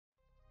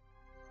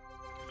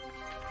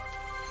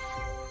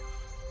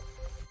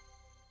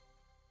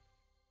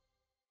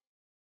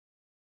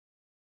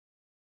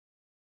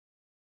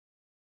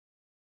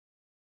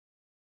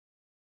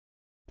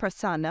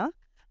Prasanna,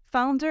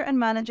 founder and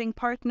managing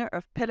partner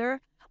of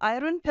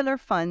Iron Pillar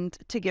Fund,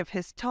 to give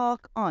his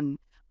talk on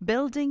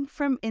Building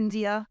from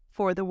India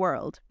for the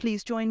World.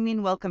 Please join me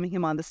in welcoming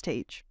him on the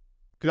stage.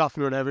 Good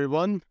afternoon,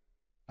 everyone.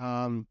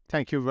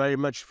 Thank you very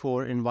much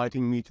for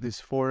inviting me to this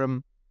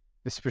forum,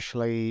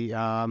 especially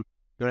Your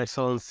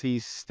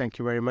Excellencies. Thank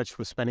you very much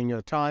for spending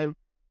your time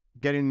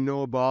getting to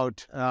know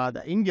about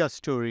the India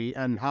story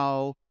and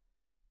how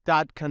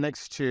that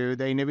connects to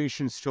the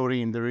innovation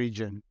story in the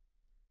region.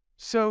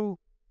 So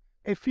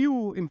a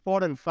few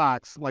important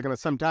facts,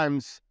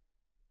 sometimes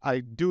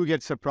I do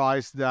get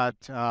surprised that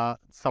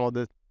some of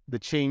the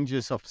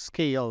changes of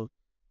scale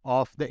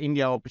of the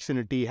India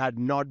opportunity had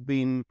not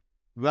been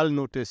well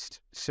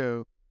noticed.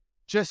 So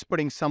just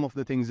putting some of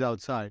the things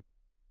outside.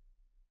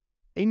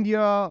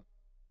 India,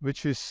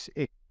 which is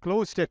a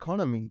closed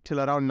economy till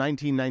around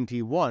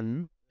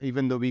 1991,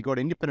 even though we got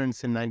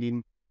independence in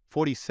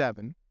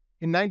 1947,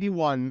 in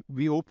 91,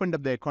 we opened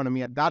up the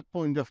economy. At that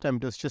point of time,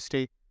 it was just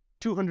a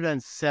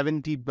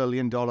 $270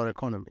 billion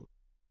economy.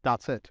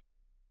 That's it.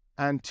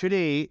 And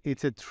today,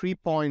 it's a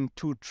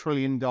 $3.2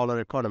 trillion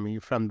economy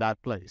from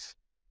that place.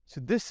 So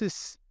this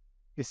is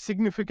a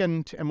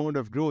significant amount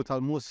of growth,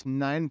 almost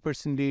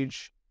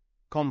 9%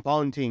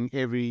 compounding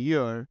every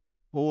year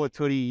over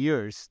 30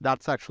 years.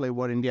 That's actually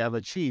what India have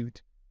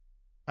achieved.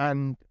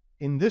 And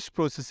in this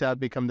process,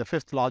 have become the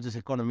 5th largest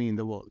economy in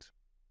the world.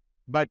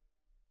 But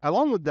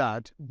along with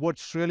that,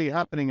 what's really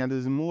happening, and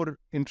this is more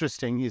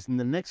interesting, is in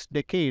the next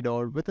decade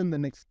or within the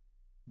next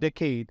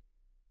decade,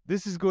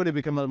 this is going to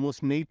become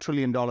almost an $8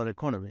 trillion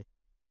economy.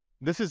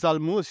 This is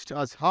almost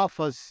as half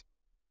as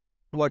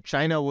what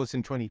China was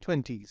in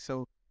 2020.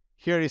 So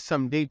here is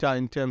some data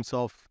in terms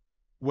of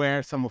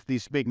where some of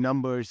these big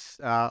numbers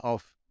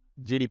of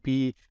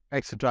GDP,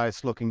 etc.,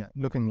 is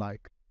looking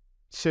like.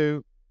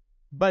 So,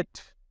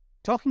 but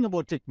talking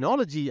about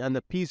technology and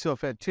the piece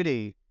of it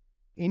today,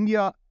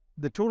 India,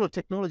 the total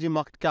technology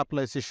market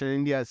capitalization in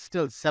India is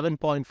still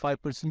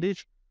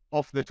 7.5%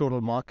 of the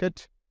total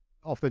market,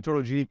 of the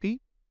total GDP,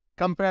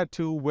 compared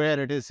to where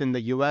it is in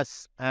the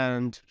US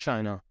and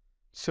China.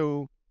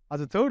 So as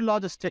the 3rd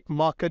largest tech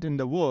market in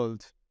the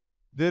world,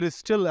 there is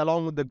still,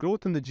 along with the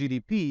growth in the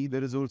GDP,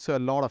 there is also a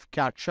lot of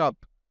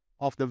catch-up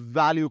of the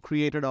value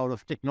created out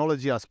of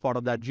technology as part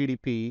of that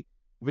GDP,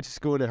 which is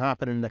going to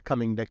happen in the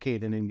coming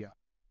decade in India,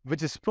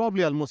 which is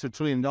probably almost $1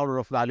 trillion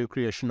of value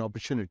creation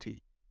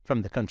opportunity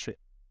from the country.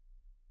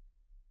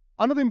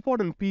 Another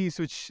important piece,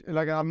 which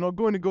I'm not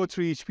going to go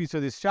through each piece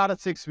of these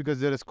statistics because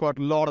there is quite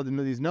a lot of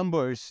these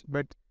numbers,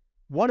 but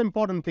one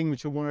important thing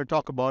which I want to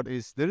talk about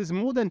is there is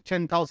more than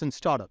 10,000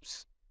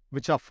 startups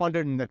which are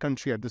funded in the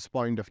country at this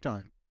point of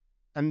time.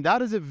 And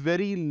that is a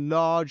very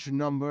large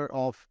number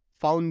of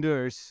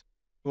founders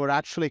who are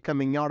actually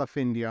coming out of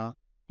India,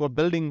 who are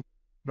building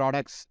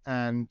products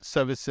and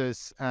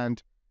services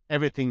and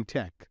everything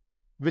tech,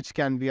 which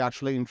can be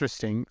actually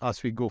interesting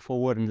as we go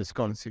forward in this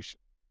conversation.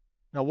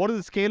 Now, what is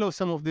the scale of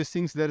some of these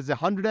things? There is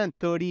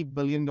 $130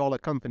 billion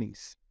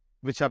companies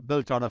which are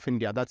built out of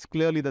India. That's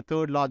clearly the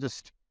 3rd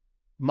largest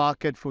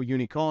market for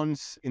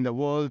unicorns in the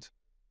world.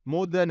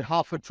 More than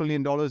 $500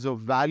 billion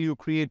of value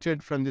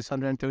created from these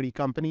 130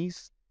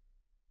 companies.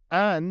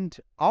 And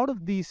out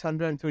of these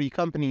 130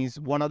 companies,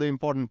 one other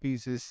important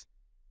piece is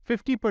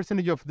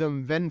 50% of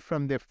them went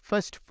from their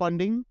first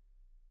funding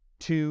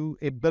to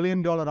a $1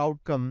 billion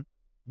outcome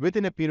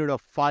within a period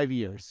of 5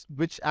 years,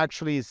 which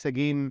actually is,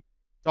 again,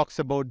 talks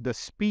about the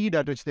speed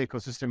at which the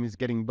ecosystem is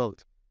getting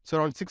built. So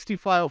around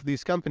 65 of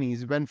these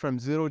companies went from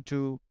 0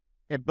 to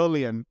 $1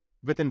 billion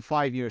within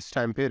 5 years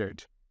time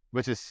period,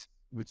 it's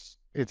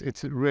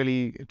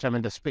really a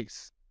tremendous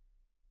space.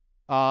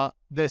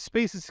 The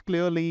space is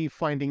clearly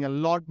finding a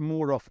lot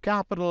more of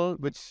capital,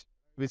 which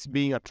is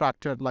being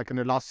attracted. Like in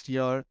the last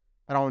year,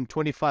 around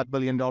 $25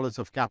 billion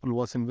of capital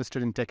was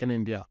invested in tech in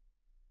India.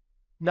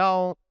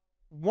 Now,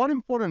 one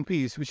important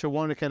piece which I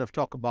want to kind of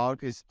talk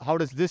about is how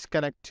does this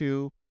connect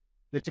to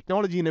the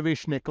technology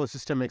innovation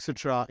ecosystem,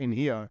 etc. in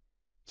here.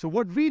 So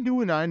what we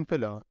do in Iron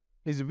Pillar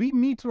is we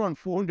meet around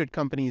 400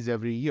 companies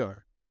every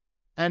year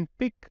and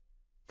pick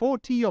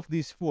 40 of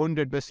these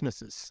 400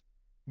 businesses,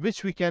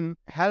 which we can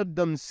help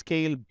them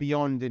scale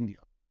beyond India.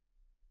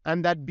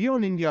 And that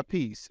beyond India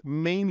piece,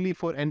 mainly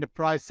for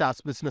enterprise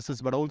SaaS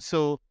businesses, but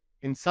also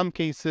in some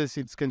cases,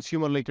 it's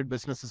consumer-related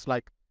businesses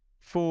like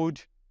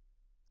food.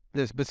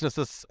 There's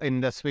businesses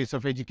in the space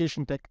of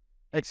education tech,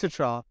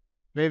 etc.,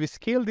 where we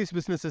scale these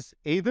businesses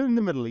either in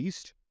the Middle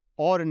East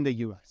or in the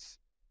US.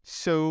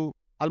 So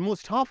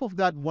almost half of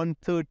that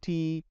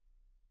 130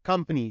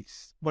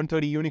 companies,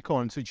 130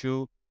 unicorns, which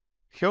you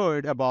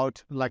heard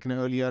about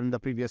earlier in the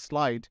previous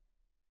slide,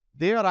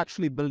 they are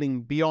actually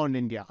building beyond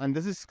India. And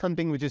this is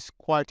something which is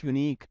quite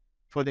unique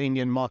for the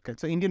Indian market.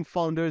 So Indian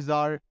founders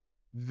are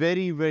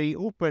very, very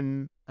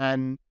open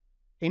and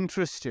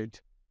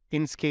interested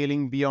in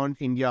scaling beyond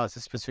India as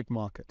a specific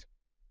market.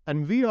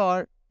 And we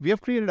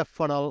have created a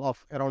funnel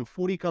of around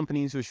 40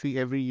 companies which we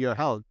every year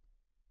help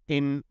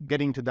in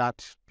getting to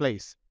that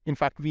place. In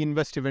fact, we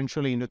invest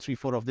eventually into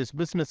 3-4 of these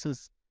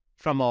businesses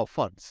from our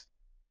funds.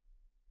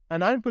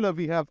 And Anand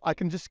Prasanna, I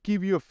can just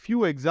give you a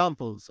few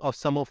examples of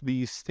some of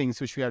these things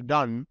which we have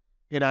done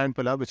in Anand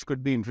Prasanna, which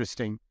could be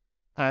interesting.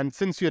 And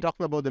since you're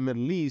talking about the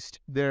Middle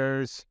East,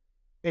 there's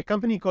a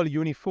company called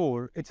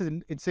Uni4.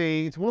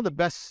 It's one of the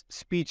best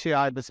speech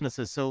AI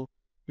businesses. So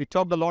we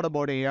talked a lot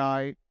about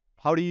AI.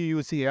 How do you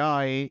use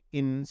AI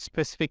in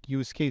specific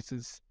use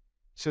cases?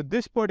 So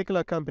this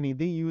particular company,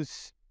 they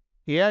use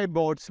AI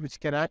bots which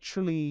can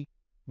actually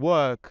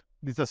work.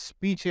 These are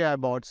speech AI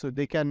bots, so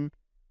they can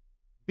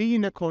be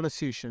in a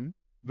conversation,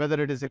 whether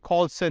it is a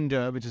call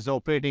center which is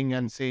operating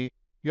and say,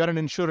 you're an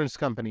insurance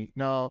company.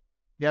 Now,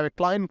 you have a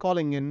client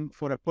calling in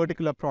for a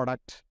particular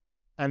product,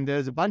 and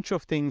there's a bunch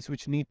of things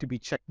which need to be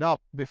checked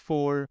up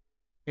before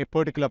a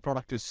particular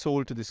product is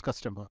sold to this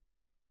customer.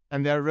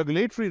 And there are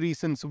regulatory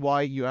reasons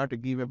why you have to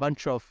give a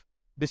bunch of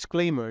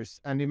disclaimers.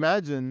 And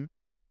imagine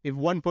if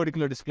one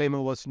particular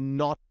disclaimer was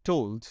not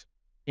told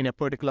in a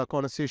particular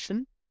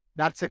conversation,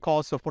 that's a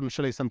cause of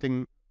potentially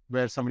something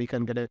where somebody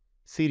can get a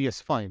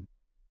serious fine.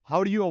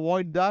 How do you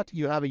avoid that?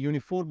 You have a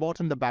Uni4 bot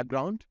in the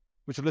background,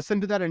 which will listen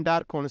to that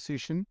entire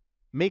conversation,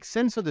 make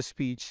sense of the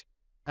speech,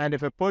 and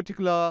if a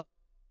particular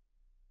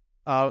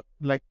a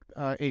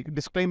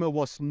disclaimer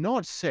was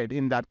not said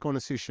in that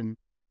conversation,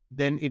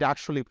 then it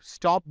actually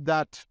stops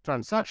that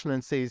transaction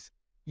and says,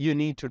 you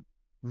need to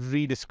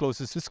redisclose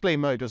this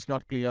disclaimer. It was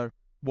not clear,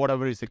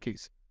 whatever is the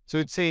case. So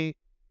it's a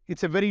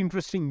very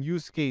interesting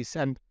use case,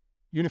 and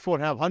Uni4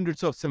 have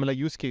hundreds of similar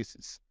use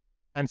cases.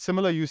 And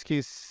similar use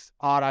cases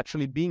are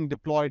actually being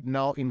deployed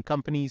now in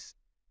companies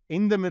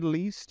in the Middle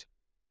East.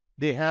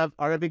 They have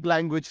Arabic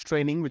language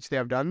training, which they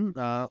have done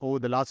over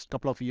the last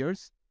couple of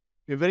years.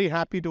 We're very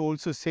happy to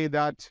also say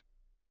that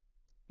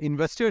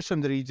investors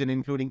from the region,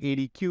 including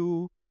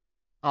ADQ,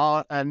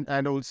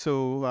 and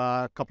also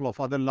a couple of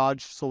other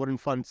large sovereign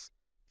funds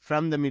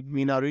from the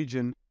MENA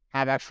region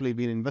have actually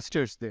been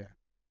investors there.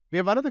 We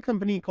have another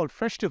company called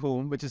Fresh to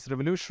Home, which is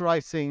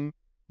revolutionizing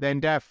the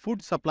entire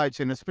food supply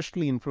chain,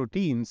 especially in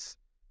proteins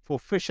for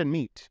fish and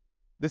meat.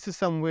 This is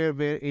somewhere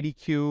where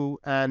ADQ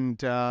and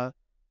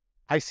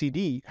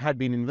ICD had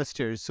been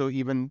investors. So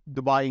even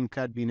Dubai Inc.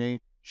 had been a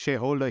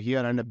shareholder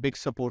here and a big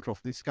supporter of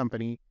this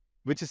company,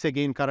 which is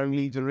again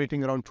currently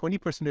generating around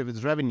 20% of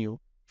its revenue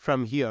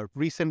from here.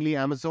 Recently,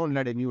 Amazon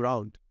led a new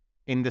round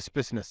in this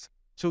business.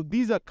 So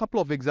these are a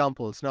couple of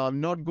examples. Now, I'm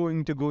not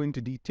going to go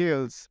into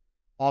details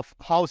of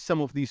how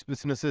some of these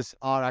businesses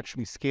are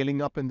actually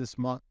scaling up in this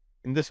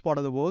part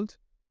of the world.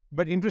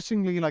 But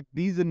interestingly, like,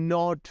 these are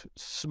not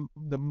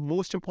the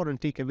most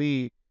important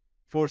takeaway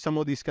for some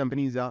of these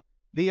companies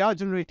they are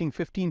generating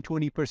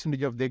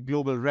 15-20% of their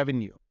global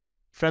revenue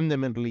from the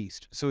Middle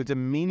East. So it's a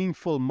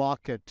meaningful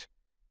market,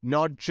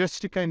 not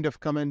just to kind of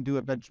come and do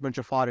a bunch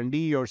of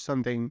R&D or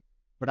something,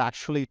 but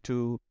actually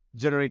to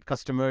generate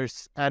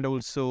customers and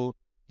also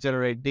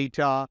generate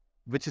data,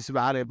 which is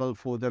valuable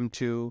for them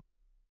to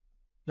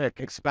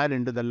expand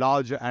into the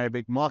larger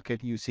Arabic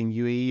market using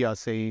UAE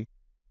as a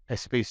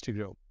space to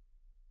grow.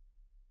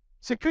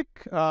 So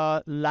quick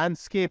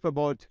landscape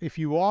about if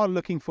you are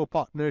looking for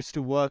partners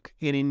to work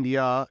in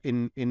India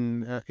in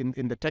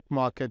the tech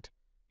market.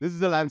 This is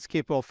the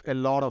landscape of a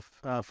lot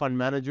of fund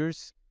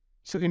managers.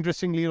 So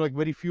interestingly, like,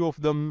 very few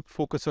of them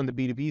focus on the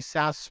B2B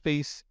SaaS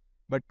space,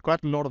 but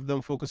quite a lot of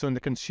them focus on the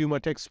consumer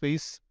tech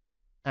space.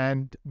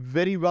 And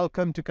very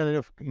welcome to kind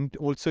of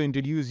also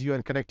introduce you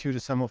and connect you to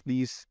some of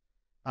these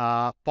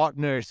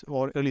partners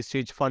or early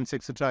stage funds,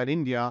 etc. in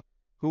India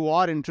who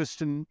are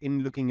interested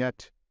in looking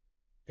at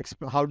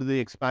how do they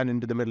expand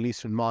into the Middle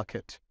Eastern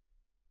market.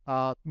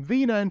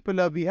 We in Anand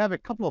Prasanna, we have a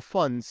couple of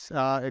funds,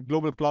 a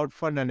global cloud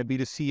fund and a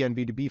B2C and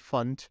B2B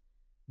fund,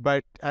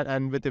 but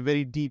and with a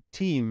very deep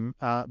team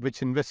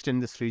which invest in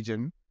this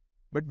region.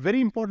 But very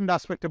important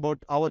aspect about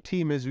our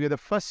team is we are the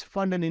first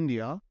fund in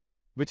India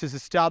which has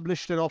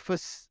established an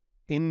office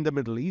in the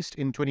Middle East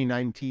in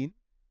 2019.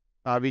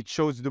 We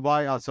chose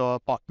Dubai as our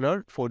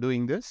partner for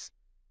doing this.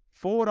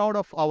 4 out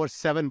of our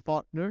 7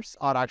 partners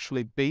are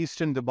actually based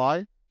in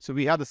Dubai. So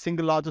we have the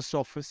single largest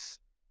office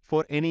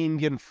for any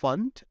Indian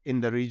fund in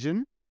the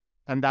region.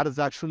 And that is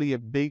actually a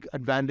big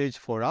advantage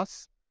for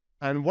us.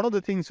 And one of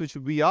the things which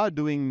we are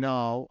doing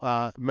now,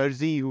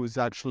 Merzi, who is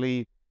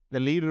actually the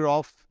leader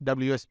of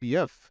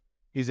WSBF,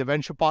 is a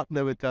venture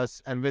partner with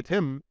us. And with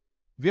him,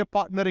 we are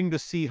partnering to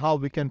see how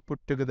we can put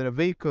together a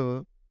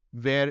vehicle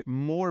where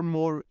more and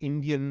more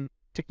Indian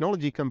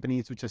technology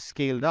companies which are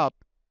scaled up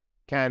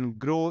can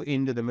grow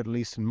into the Middle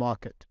Eastern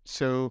market.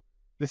 So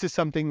this is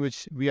something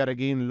which we are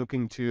again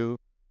looking to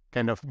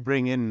kind of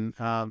bring in.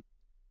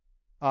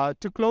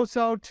 To close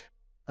out,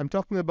 I'm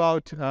talking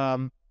about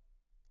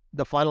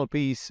the final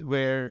piece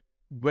where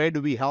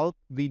do we help?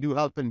 We do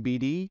help in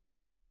BD.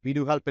 We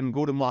do help in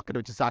go-to-market,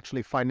 which is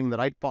actually finding the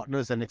right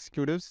partners and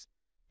executives,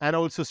 and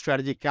also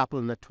strategic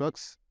capital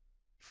networks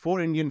for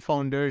Indian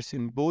founders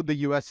in both the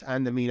US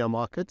and the MENA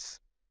markets.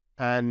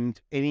 And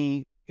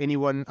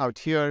anyone out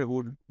here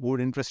who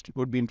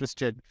would be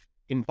interested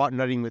in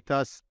partnering with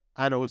us,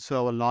 and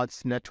also our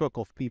large network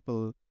of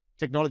people,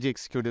 technology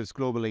executives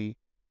globally,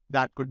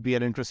 that could be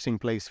an interesting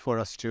place for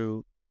us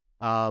to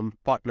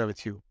partner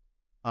with you.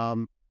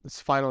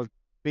 this final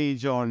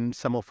page on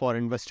some of our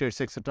investors,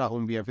 etc.,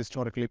 whom we have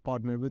historically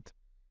partnered with.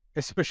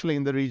 Especially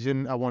in the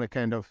region, I want to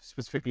kind of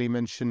specifically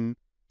mention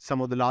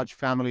some of the large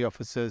family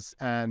offices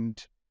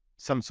and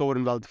some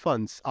sovereign wealth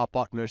funds are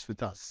partners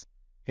with us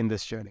in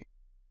this journey.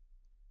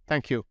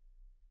 Thank you.